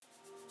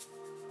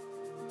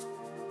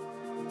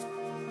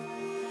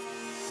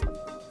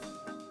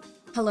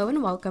Hello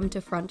and welcome to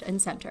Front and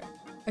Center,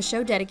 a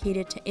show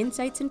dedicated to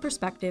insights and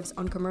perspectives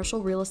on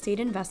commercial real estate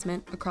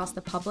investment across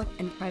the public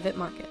and private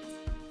markets.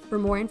 For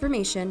more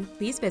information,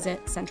 please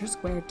visit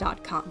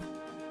CenterSquare.com.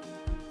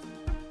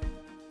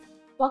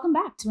 Welcome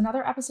back to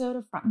another episode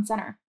of Front and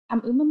Center.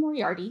 I'm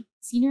Moriarity,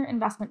 Senior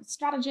Investment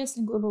Strategist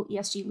and Global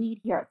ESG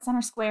Lead here at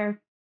CenterSquare,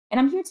 and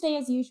I'm here today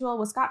as usual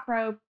with Scott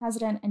Crowe,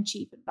 President and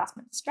Chief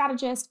Investment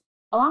Strategist,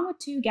 along with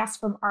two guests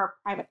from our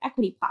private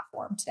equity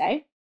platform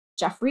today.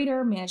 Jeff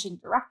Reeder, Managing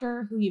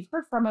Director, who you've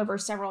heard from over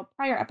several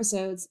prior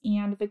episodes,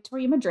 and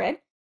Victoria Madrid,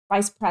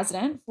 Vice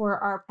President for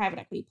our private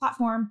equity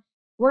platform.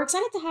 We're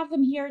excited to have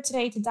them here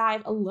today to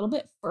dive a little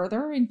bit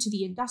further into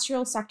the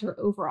industrial sector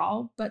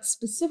overall, but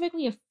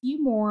specifically a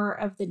few more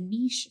of the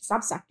niche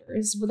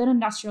subsectors within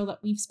industrial that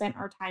we've spent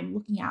our time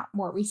looking at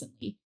more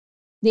recently.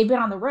 They've been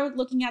on the road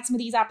looking at some of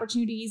these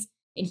opportunities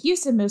in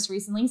Houston most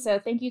recently, so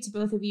thank you to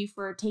both of you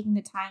for taking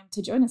the time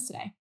to join us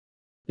today.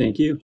 Thank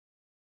you.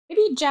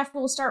 Maybe, Jeff,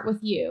 we'll start with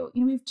you.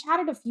 We've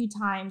chatted a few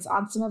times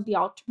on some of the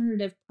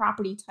alternative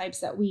property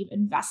types that we've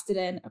invested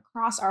in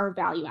across our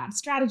value add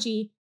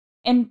strategy.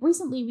 And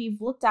recently,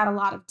 we've looked at a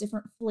lot of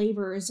different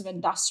flavors of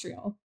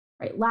industrial,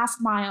 right?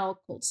 Last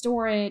mile, cold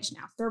storage,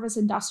 now service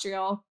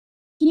industrial.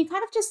 Can you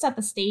kind of just set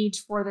the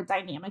stage for the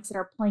dynamics that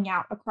are playing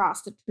out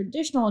across the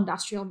traditional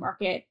industrial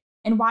market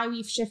and why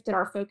we've shifted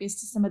our focus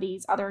to some of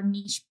these other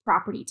niche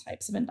property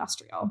types of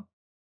industrial?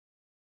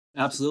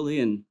 Absolutely.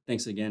 And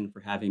thanks again for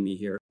having me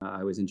here.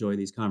 I always enjoy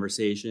these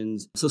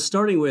conversations. So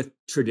starting with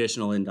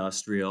traditional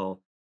industrial,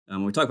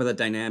 when we talk about the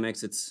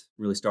dynamics, it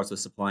really starts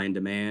with supply and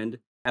demand.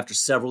 After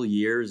several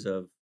years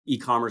of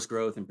e-commerce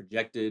growth and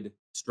projected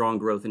strong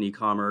growth in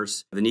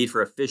e-commerce, the need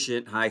for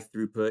efficient, high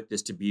throughput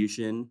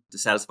distribution to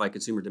satisfy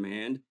consumer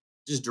demand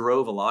just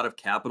drove a lot of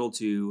capital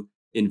to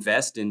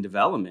invest in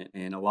development,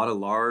 and a lot of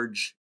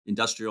large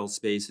industrial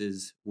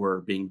spaces were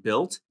being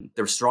built.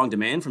 There was strong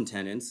demand from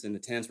tenants, and the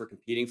tenants were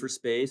competing for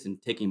space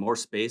and taking more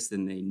space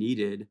than they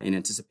needed in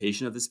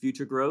anticipation of this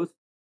future growth,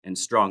 and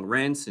strong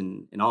rents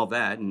and all of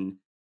that. And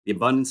the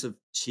abundance of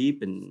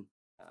cheap and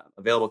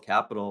available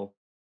capital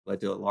led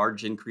to a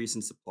large increase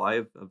in supply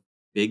of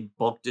big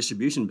bulk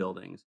distribution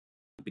buildings.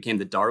 It became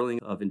the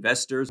darling of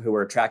investors who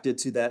were attracted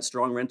to that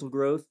strong rental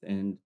growth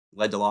and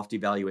led to lofty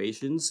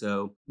valuations.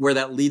 So where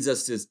that leads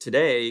us is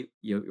today,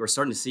 we're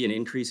starting to see an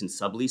increase in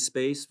sublease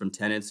space from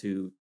tenants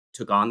who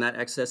took on that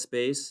excess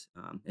space.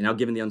 And now,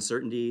 given the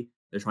uncertainty,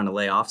 they're trying to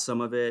lay off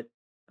some of it.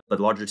 But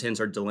larger tenants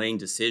are delaying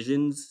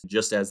decisions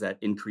just as that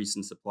increase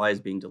in supply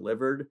is being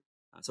delivered.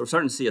 So we're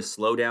starting to see a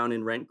slowdown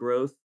in rent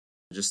growth.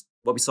 Just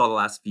what we saw the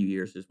last few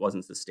years just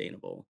wasn't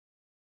sustainable.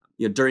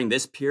 During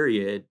this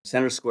period,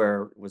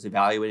 CenterSquare was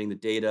evaluating the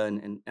data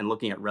and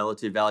looking at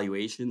relative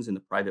valuations in the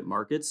private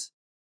markets.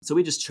 So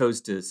we just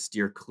chose to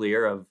steer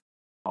clear of,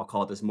 I'll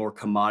call it this more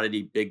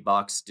commodity big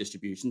box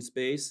distribution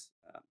space.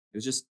 It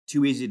was just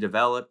too easy to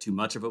develop. Too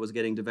much of it was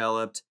getting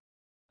developed.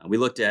 We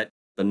looked at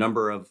the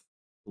number of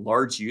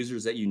large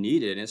users that you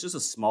needed, and it's just a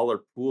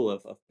smaller pool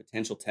of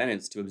potential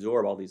tenants to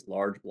absorb all these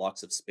large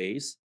blocks of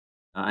space.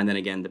 And then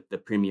again, the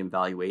premium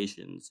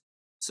valuations.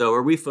 So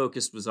where we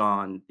focused was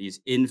on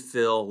these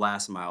infill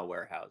last mile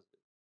warehouses,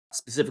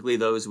 specifically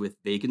those with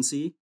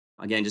vacancy.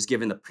 Again, just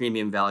given the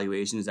premium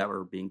valuations that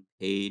were being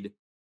paid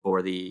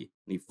for the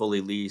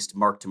fully leased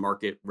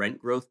mark-to-market rent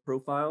growth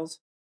profiles.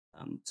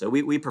 So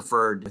we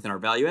preferred within our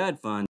value add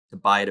fund to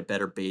buy at a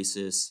better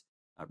basis,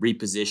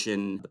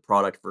 reposition the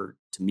product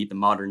to meet the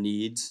modern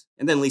needs,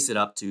 and then lease it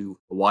up to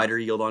a wider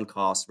yield on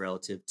cost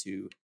relative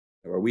to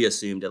where we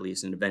assumed at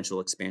least an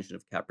eventual expansion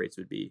of cap rates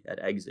would be at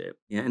exit.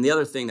 And the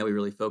other thing that we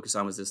really focused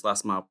on was this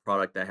last mile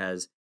product that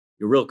has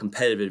real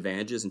competitive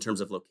advantages in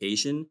terms of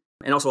location,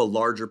 and also a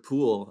larger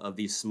pool of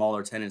these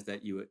smaller tenants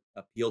that you would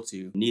appeal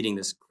to, needing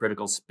this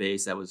critical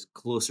space that was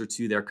closer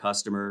to their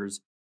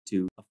customers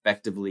to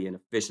effectively and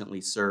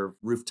efficiently serve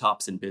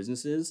rooftops and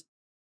businesses.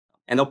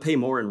 And they'll pay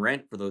more in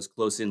rent for those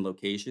close-in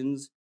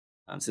locations,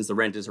 since the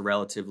rent is a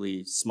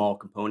relatively small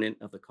component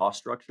of the cost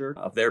structure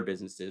of their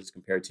businesses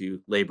compared to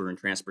labor and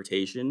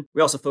transportation.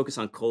 We also focus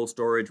on cold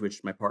storage,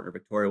 which my partner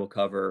Victoria will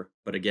cover.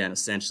 But again,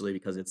 essentially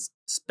because it's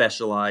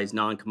specialized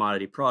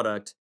non-commodity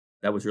product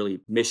that was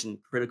really mission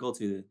critical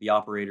to the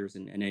operators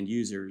and end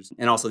users,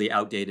 and also the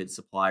outdated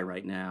supply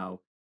right now,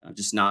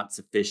 just not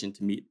sufficient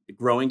to meet the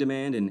growing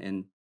demand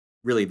and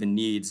really the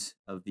needs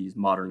of these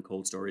modern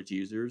cold storage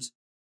users.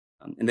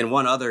 And then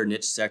one other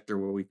niche sector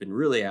where we've been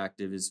really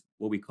active is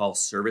what we call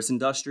service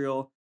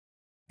industrial.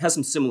 It has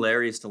some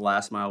similarities to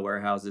last mile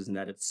warehouses in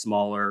that it's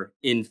smaller,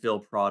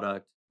 infill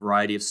product,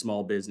 variety of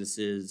small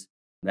businesses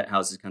that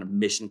houses kind of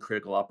mission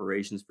critical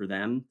operations for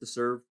them to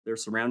serve their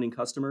surrounding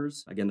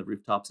customers, again, the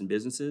rooftops and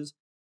businesses.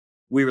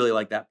 We really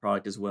like that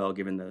product as well,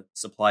 given the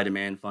supply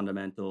demand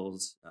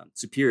fundamentals,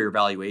 superior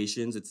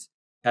valuations. It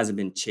hasn't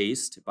been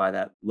chased by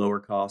that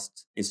lower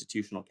cost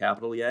institutional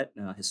capital yet,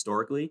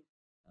 historically.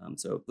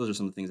 So those are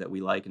some of the things that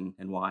we like and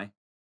why.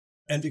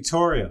 And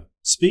Victoria,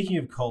 speaking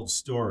of cold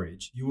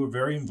storage, you were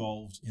very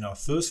involved in our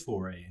first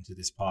foray into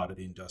this part of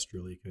the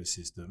industrial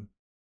ecosystem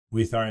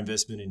with our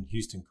investment in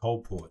Houston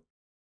Coldport.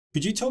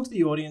 Could you talk to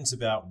the audience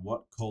about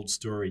what cold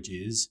storage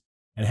is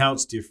and how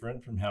it's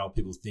different from how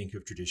people think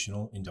of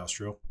traditional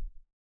industrial?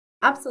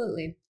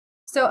 Absolutely.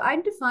 So I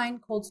define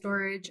cold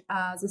storage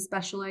as a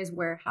specialized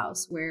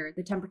warehouse where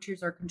the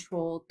temperatures are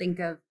controlled. Think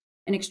of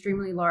an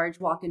extremely large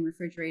walk-in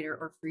refrigerator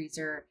or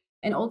freezer.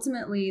 And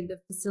ultimately, the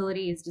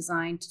facility is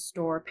designed to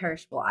store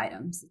perishable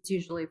items. It's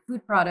usually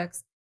food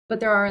products, but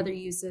there are other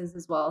uses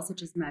as well,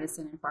 such as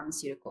medicine and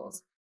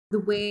pharmaceuticals. The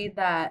way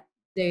that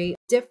they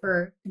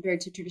differ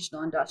compared to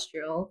traditional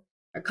industrial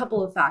are a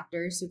couple of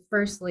factors. So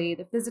firstly,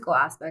 the physical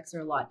aspects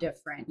are a lot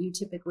different. You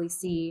typically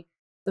see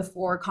the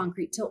four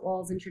concrete tilt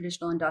walls in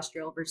traditional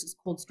industrial versus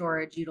cold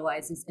storage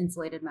utilizes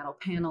insulated metal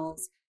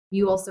panels.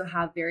 You also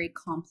have very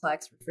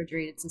complex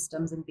refrigerated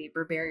systems and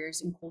vapor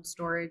barriers in cold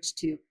storage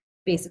to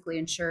basically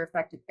ensure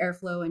effective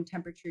airflow and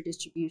temperature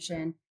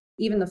distribution.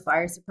 Even the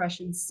fire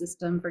suppression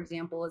system, for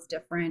example, is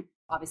different.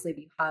 Obviously, if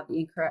you have the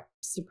incorrect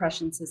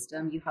suppression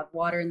system, you have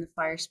water in the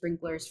fire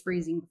sprinklers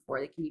freezing before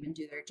they can even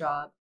do their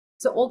job.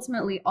 So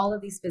ultimately, all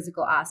of these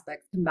physical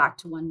aspects come back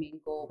to one main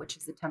goal, which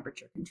is the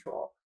temperature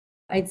control.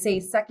 I'd say,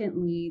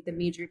 secondly, the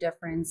major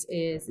difference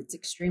is it's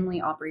extremely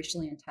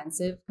operationally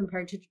intensive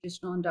compared to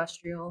traditional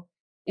industrial.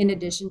 In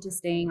addition to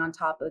staying on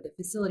top of the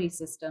facility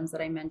systems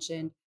that I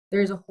mentioned,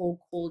 there's a whole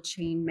cold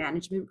chain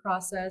management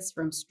process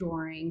from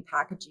storing,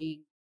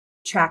 packaging,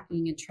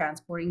 tracking, and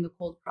transporting the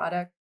cold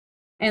product.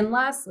 And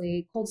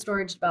lastly, cold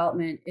storage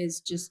development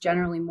is just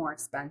generally more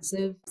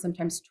expensive,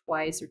 sometimes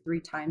twice or three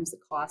times the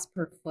cost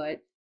per foot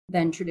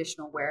than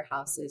traditional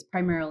warehouses,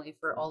 primarily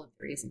for all of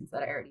the reasons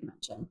that I already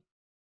mentioned.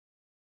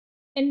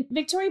 And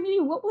Victoria, maybe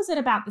what was it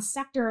about the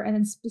sector and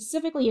then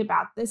specifically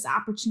about this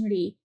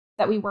opportunity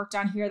that we worked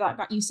on here that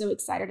got you so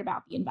excited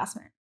about the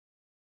investment?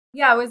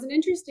 Yeah, it was an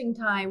interesting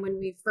time when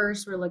we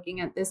first were looking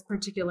at this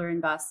particular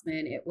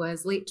investment. It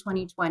was late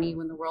 2020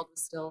 when the world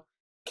was still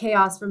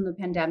chaos from the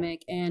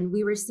pandemic, and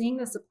we were seeing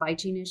the supply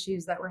chain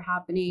issues that were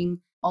happening,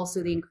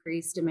 also the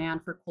increased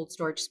demand for cold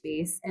storage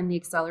space and the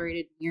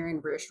accelerated near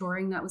and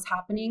reshoring that was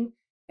happening.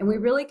 And we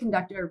really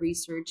conducted our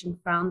research and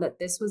found that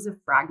this was a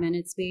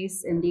fragmented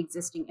space and the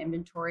existing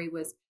inventory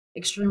was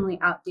extremely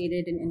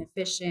outdated and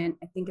inefficient.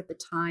 I think at the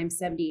time,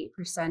 78%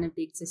 of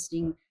the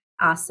existing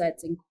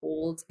assets and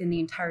cold in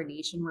the entire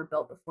nation were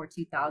built before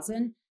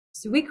 2000.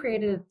 So we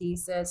created a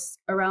thesis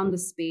around the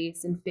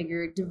space and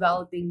figured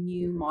developing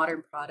new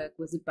modern product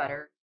was a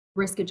better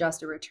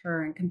risk-adjusted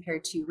return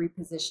compared to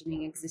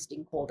repositioning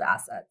existing cold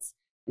assets.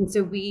 And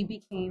so we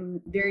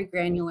became very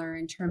granular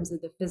in terms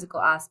of the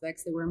physical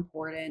aspects that were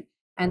important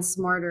and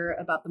smarter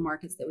about the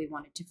markets that we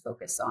wanted to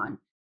focus on.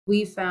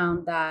 We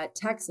found that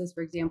Texas,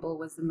 for example,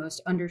 was the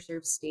most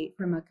underserved state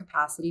from a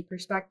capacity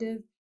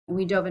perspective. And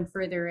we dove in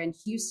further, and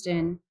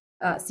Houston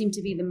seemed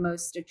to be the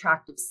most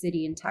attractive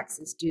city in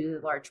Texas due to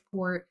the large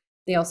port.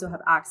 They also have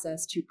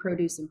access to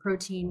produce and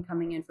protein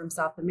coming in from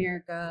South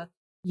America.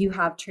 You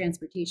have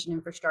transportation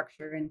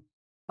infrastructure, and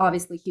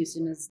obviously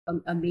Houston is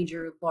a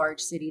major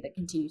large city that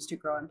continues to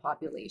grow in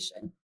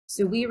population.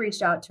 So we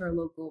reached out to our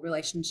local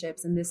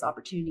relationships and this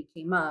opportunity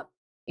came up.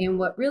 And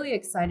what really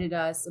excited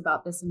us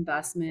about this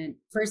investment,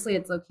 firstly,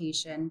 its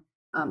location.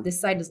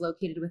 This site is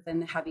located within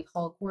the heavy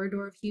haul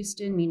corridor of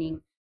Houston,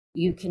 meaning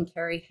you can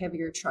carry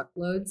heavier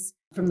truckloads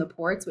from the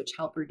ports, which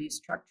help reduce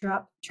truck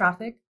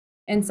traffic.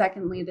 And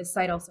secondly, the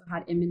site also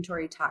had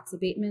inventory tax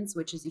abatements,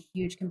 which is a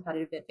huge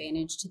competitive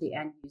advantage to the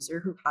end user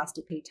who has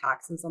to pay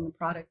taxes on the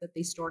product that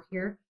they store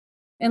here.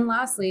 And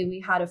lastly,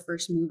 we had a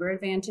first mover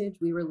advantage.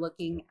 We were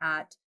looking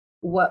at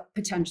what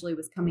potentially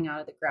was coming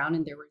out of the ground,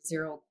 and there were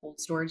 0 cold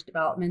storage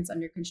developments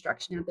under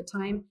construction at the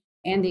time.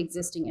 And the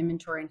existing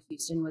inventory in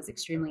Houston was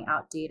extremely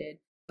outdated,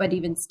 but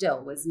even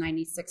still was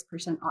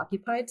 96%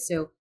 occupied.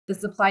 So the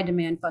supply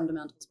demand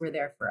fundamentals were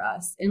there for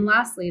us. And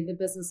lastly, the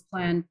business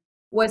plan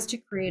was to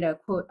create a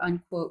quote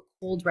unquote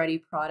cold ready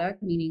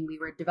product, meaning we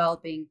were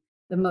developing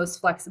the most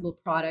flexible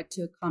product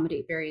to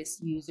accommodate various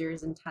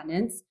users and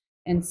tenants.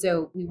 And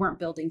so we weren't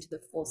building to the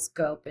full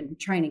scope and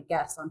trying to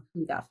guess on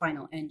who that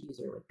final end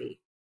user would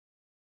be.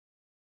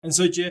 And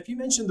so, Jeff, you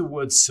mentioned the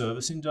word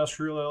service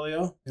industrial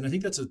earlier, and I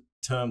think that's a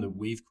term that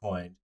we've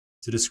coined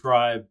to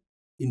describe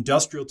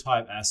industrial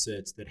type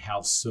assets that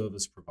house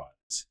service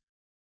providers.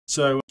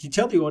 So can you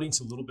tell the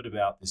audience a little bit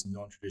about this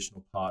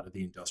non-traditional part of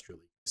the industrial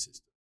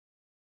ecosystem?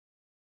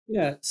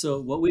 Yeah, so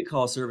what we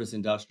call service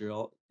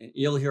industrial,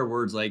 you'll hear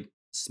words like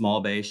small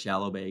bay,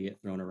 shallow bay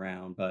get thrown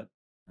around, but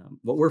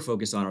what we're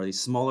focused on are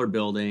these smaller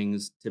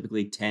buildings,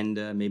 typically 10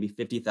 to maybe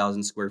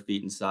 50,000 square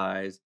feet in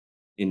size,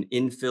 in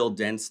infill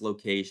dense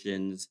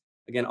locations.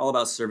 Again, all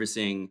about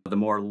servicing the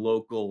more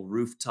local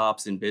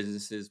rooftops and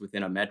businesses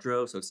within a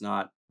metro. So it's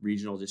not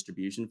regional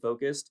distribution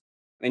focused.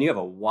 And you have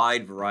a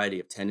wide variety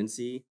of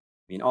tenancy.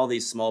 I mean, all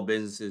these small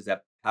businesses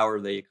that power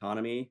the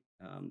economy,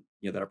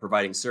 that are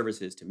providing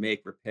services to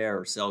make, repair,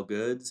 or sell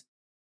goods.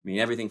 I mean,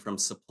 everything from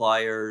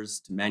suppliers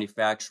to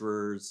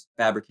manufacturers,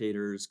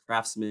 fabricators,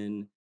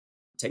 craftsmen,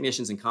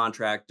 technicians and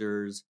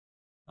contractors.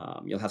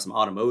 You'll have some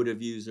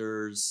automotive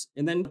users,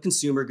 and then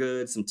consumer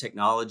goods, some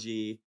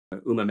technology.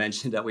 Uma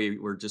mentioned that we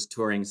were just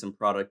touring some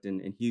product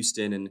in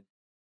Houston, and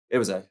it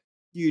was a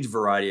huge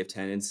variety of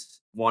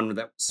tenants. One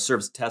that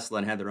serves Tesla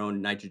and had their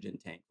own nitrogen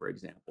tank, for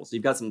example. So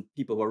you've got some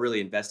people who are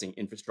really investing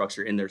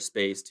infrastructure in their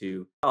space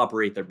to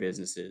operate their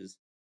businesses.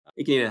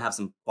 You can even have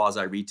some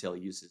quasi retail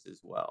uses as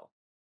well.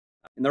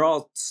 And they're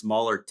all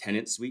smaller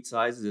tenant suite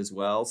sizes as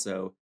well.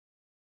 So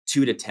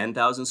 2 to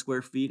 10,000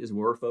 square feet is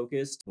where we're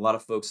focused. A lot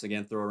of folks,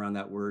 again, throw around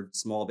that word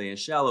small bay and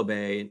shallow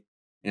bay, and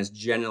it's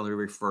generally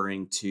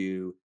referring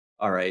to,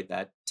 all right,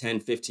 that 10,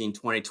 15,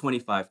 20,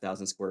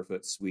 25,000 square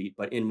foot suite,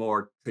 but in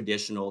more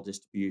traditional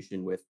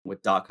distribution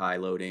with dock high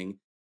loading.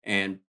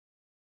 And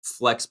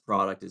flex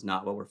product is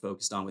not what we're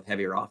focused on with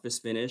heavier office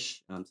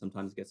finish.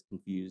 Sometimes it gets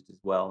confused as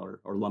well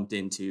or lumped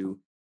into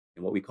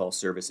what we call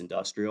service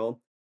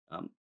industrial.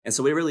 And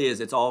so it really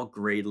is, it's all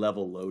grade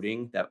level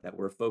loading that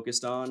we're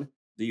focused on.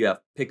 So you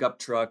have pickup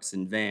trucks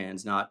and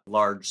vans, not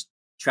large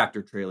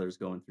tractor trailers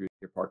going through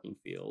your parking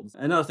fields.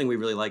 Another thing we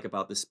really like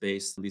about this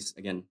space, at least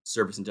again,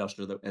 service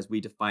industrial, as we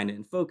define it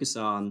and focus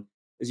on,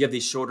 is you have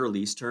these shorter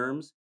lease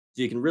terms.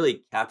 So you can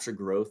really capture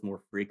growth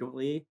more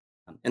frequently.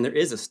 And there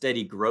is a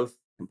steady growth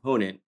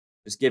component,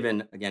 just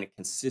given, again, a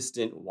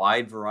consistent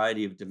wide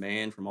variety of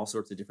demand from all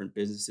sorts of different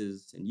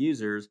businesses and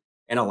users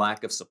and a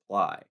lack of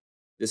supply.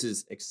 This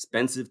is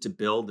expensive to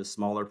build the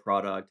smaller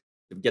product,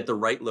 to get the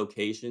right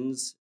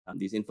locations.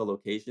 These infill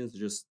locations,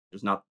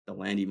 there's not the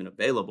land even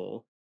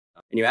available.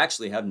 And you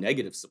actually have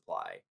negative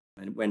supply.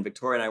 And when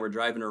Victoria and I were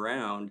driving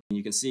around,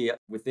 you can see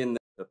within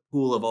the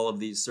pool of all of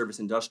these service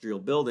industrial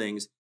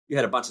buildings, you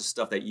had a bunch of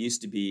stuff that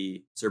used to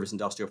be service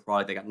industrial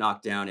product that got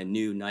knocked down in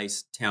new,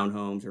 nice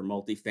townhomes or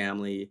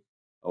multifamily,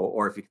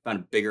 or if you found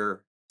a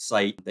bigger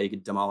site that you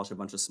could demolish a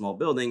bunch of small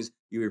buildings,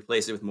 you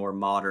replace it with more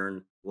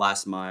modern,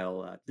 last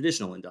mile,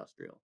 traditional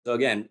industrial. So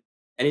again,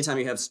 anytime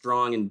you have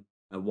strong and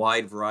a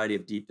wide variety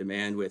of deep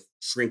demand with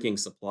shrinking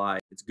supply,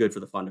 it's good for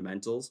the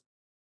fundamentals.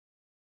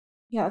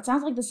 Yeah, it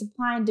sounds like the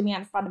supply and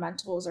demand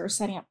fundamentals are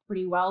setting up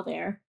pretty well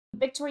there.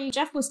 Victoria,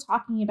 Jeff was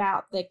talking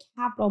about the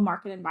capital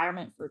market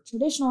environment for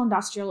traditional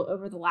industrial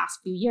over the last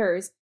few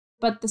years,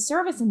 but the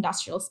service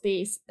industrial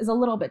space is a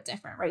little bit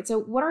different, right? So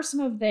what are some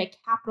of the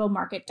capital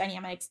market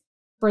dynamics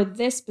for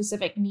this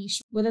specific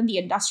niche within the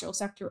industrial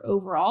sector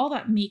overall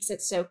that makes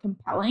it so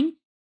compelling,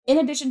 in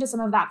addition to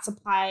some of that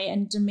supply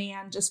and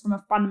demand just from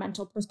a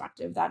fundamental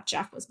perspective that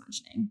Jeff was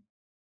mentioning?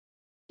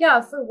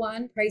 Yeah, for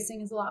one,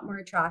 pricing is a lot more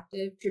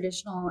attractive.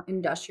 Traditional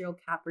industrial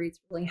cap rates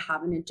really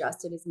haven't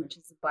adjusted as much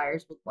as the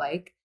buyers would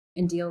like,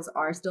 and deals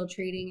are still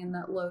trading in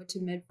that low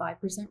to mid 5%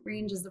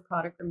 range as the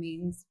product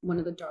remains one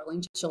of the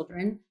darling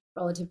children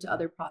relative to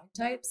other product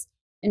types.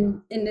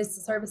 And in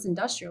this service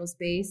industrial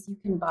space, you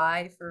can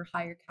buy for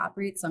higher cap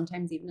rates,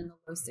 sometimes even in the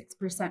low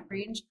 6%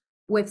 range,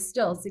 with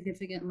still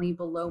significantly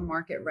below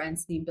market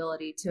rents, the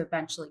ability to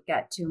eventually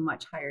get to a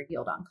much higher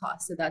yield on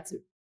cost. So that's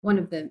one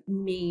of the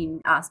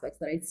main aspects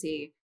that I'd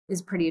say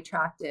is pretty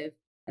attractive.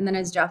 And then,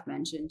 as Jeff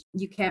mentioned,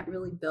 you can't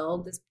really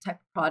build this type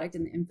of product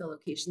in the infill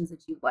locations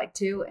that you'd like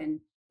to. And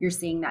you're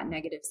seeing that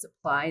negative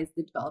supply as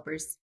the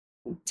developers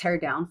tear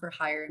down for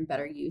higher and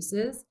better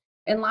uses.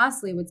 And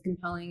lastly, what's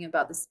compelling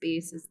about the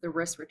space is the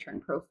risk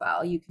return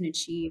profile. You can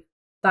achieve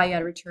value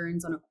add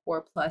returns on a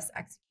core plus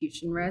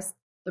execution risk.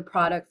 The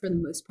product, for the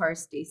most part,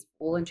 stays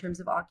full in terms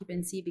of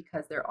occupancy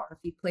because there are a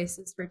few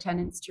places for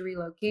tenants to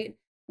relocate.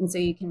 And so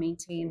you can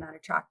maintain that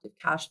attractive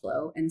cash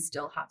flow and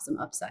still have some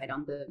upside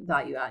on the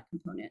value add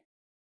component.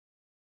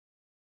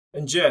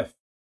 And Jeff,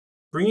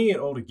 bringing it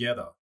all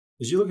together,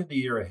 as you look at the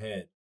year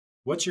ahead,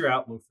 what's your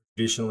outlook for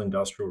traditional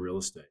industrial real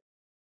estate?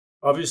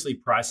 Obviously,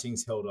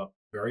 pricing's held up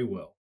very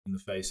well in the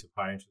face of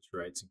high interest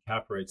rates, and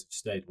cap rates have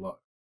stayed low.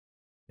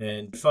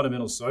 And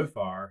fundamentals so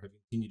far have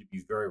continued to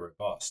be very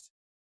robust.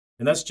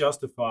 And that's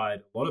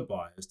justified a lot of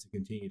buyers to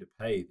continue to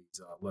pay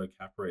these low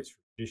cap rates for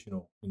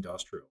traditional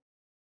industrial.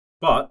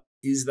 But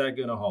is that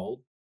going to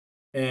hold?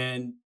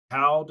 And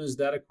how does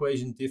that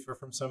equation differ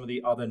from some of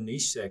the other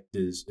niche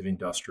sectors of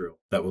industrial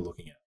that we're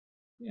looking at?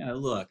 Yeah,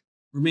 look,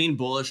 remain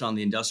bullish on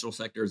the industrial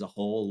sector as a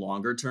whole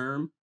longer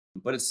term,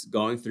 but it's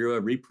going through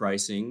a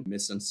repricing,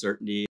 amidst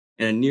uncertainty,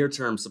 and a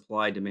near-term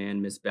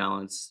supply-demand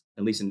misbalance,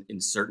 at least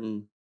in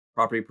certain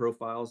property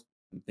profiles.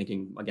 I'm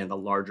thinking, again, the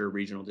larger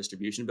regional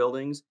distribution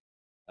buildings.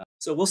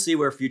 So we'll see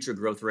where future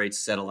growth rates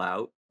settle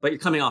out, but you're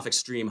coming off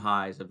extreme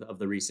highs of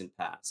the recent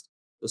past.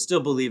 So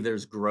still believe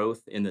there's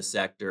growth in the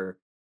sector,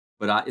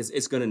 but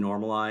it's going to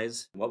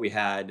normalize. What we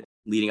had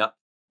leading up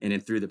and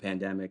then through the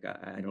pandemic,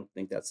 I don't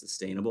think that's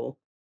sustainable.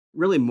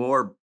 Really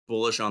more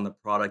bullish on the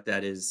product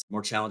that is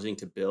more challenging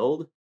to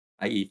build,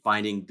 i.e.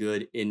 finding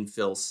good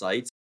infill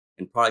sites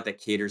and product that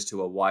caters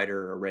to a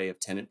wider array of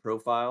tenant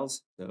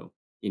profiles, so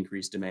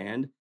increased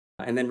demand.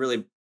 And then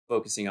really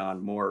focusing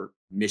on more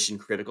mission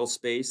critical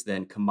space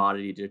than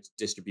commodity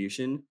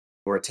distribution,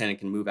 where a tenant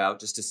can move out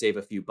just to save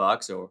a few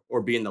bucks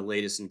or be in the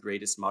latest and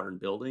greatest modern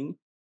building.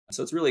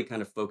 So it's really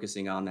kind of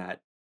focusing on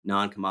that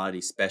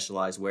non-commodity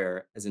specialized,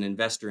 where as an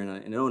investor and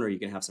an owner, you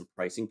can have some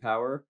pricing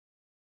power.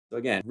 So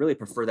again, really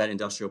prefer that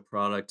industrial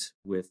product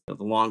with the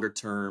longer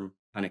term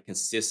kind of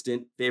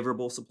consistent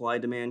favorable supply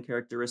demand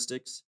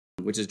characteristics,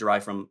 which is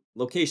derived from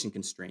location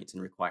constraints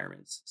and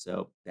requirements.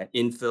 So that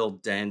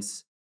infill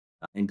dense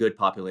and good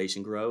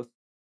population growth.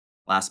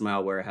 Last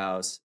mile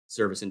warehouse,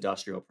 service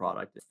industrial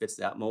product that fits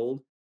that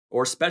mold,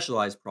 or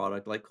specialized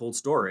product like cold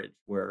storage,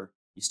 where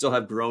you still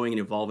have growing and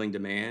evolving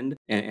demand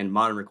and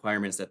modern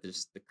requirements that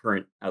the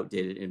current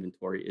outdated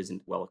inventory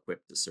isn't well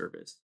equipped to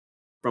service.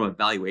 From a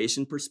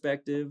valuation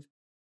perspective,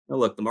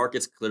 look, the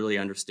markets clearly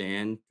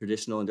understand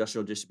traditional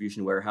industrial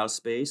distribution warehouse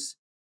space.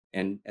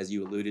 And as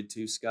you alluded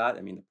to, Scott,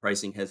 I mean, the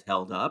pricing has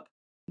held up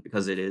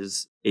because it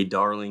is a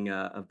darling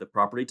of the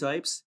property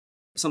types.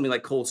 Something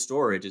like cold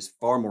storage is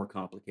far more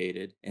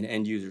complicated and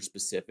end user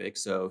specific.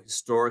 So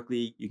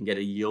historically, you can get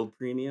a yield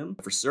premium.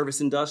 For service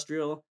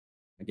industrial,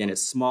 again,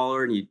 it's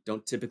smaller and you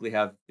don't typically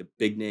have the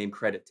big name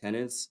credit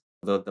tenants.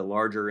 The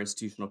larger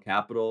institutional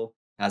capital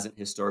hasn't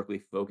historically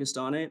focused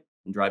on it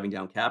and driving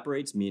down cap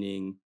rates,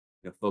 meaning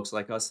folks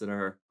like us that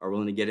are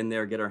willing to get in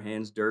there, get our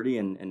hands dirty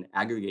and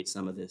aggregate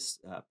some of this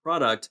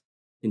product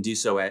can do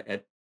so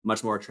at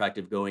much more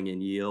attractive going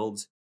in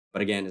yields.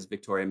 But again, as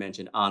Victoria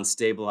mentioned, on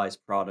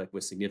stabilized product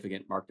with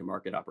significant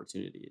mark-to-market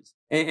opportunities.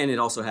 And it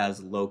also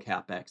has low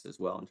CapEx as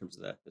well in terms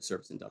of the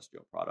service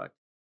industrial product.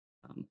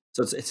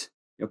 So it's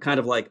kind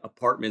of like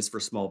apartments for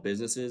small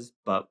businesses,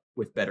 but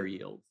with better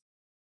yields.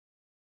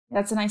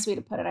 That's a nice way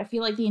to put it. I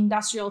feel like the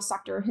industrial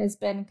sector has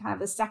been kind of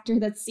the sector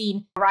that's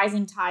seen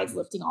rising tides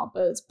lifting all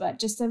boats. But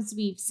just as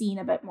we've seen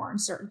a bit more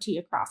uncertainty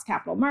across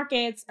capital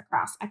markets,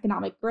 across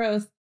economic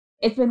growth,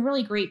 it's been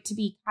really great to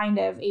be kind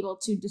of able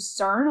to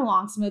discern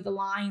along some of the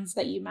lines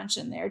that you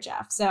mentioned there,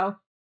 Jeff. So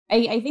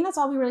I think that's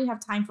all we really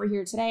have time for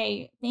here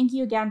today. Thank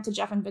you again to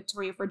Jeff and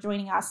Victoria for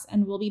joining us,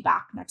 and we'll be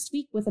back next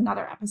week with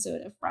another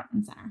episode of Front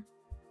and Center.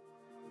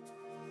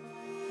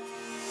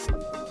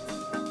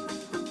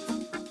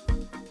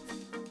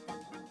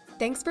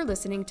 Thanks for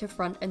listening to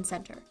Front and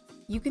Center.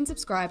 You can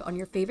subscribe on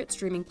your favorite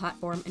streaming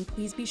platform, and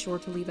please be sure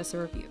to leave us a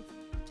review.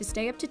 To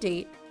stay up to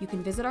date, you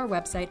can visit our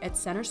website at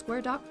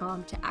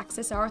CenterSquare.com to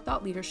access our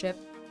thought leadership,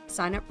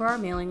 sign up for our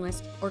mailing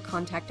list, or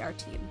contact our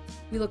team.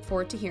 We look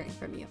forward to hearing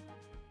from you.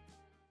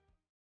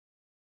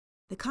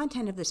 The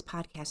content of this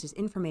podcast is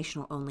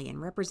informational only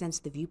and represents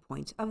the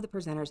viewpoints of the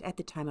presenters at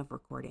the time of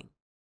recording.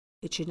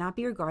 It should not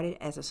be regarded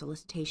as a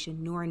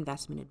solicitation nor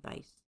investment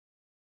advice.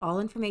 All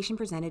information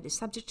presented is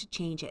subject to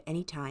change at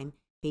any time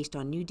based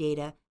on new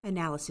data,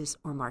 analysis,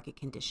 or market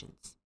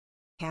conditions.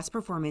 Past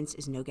performance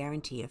is no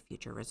guarantee of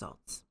future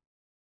results.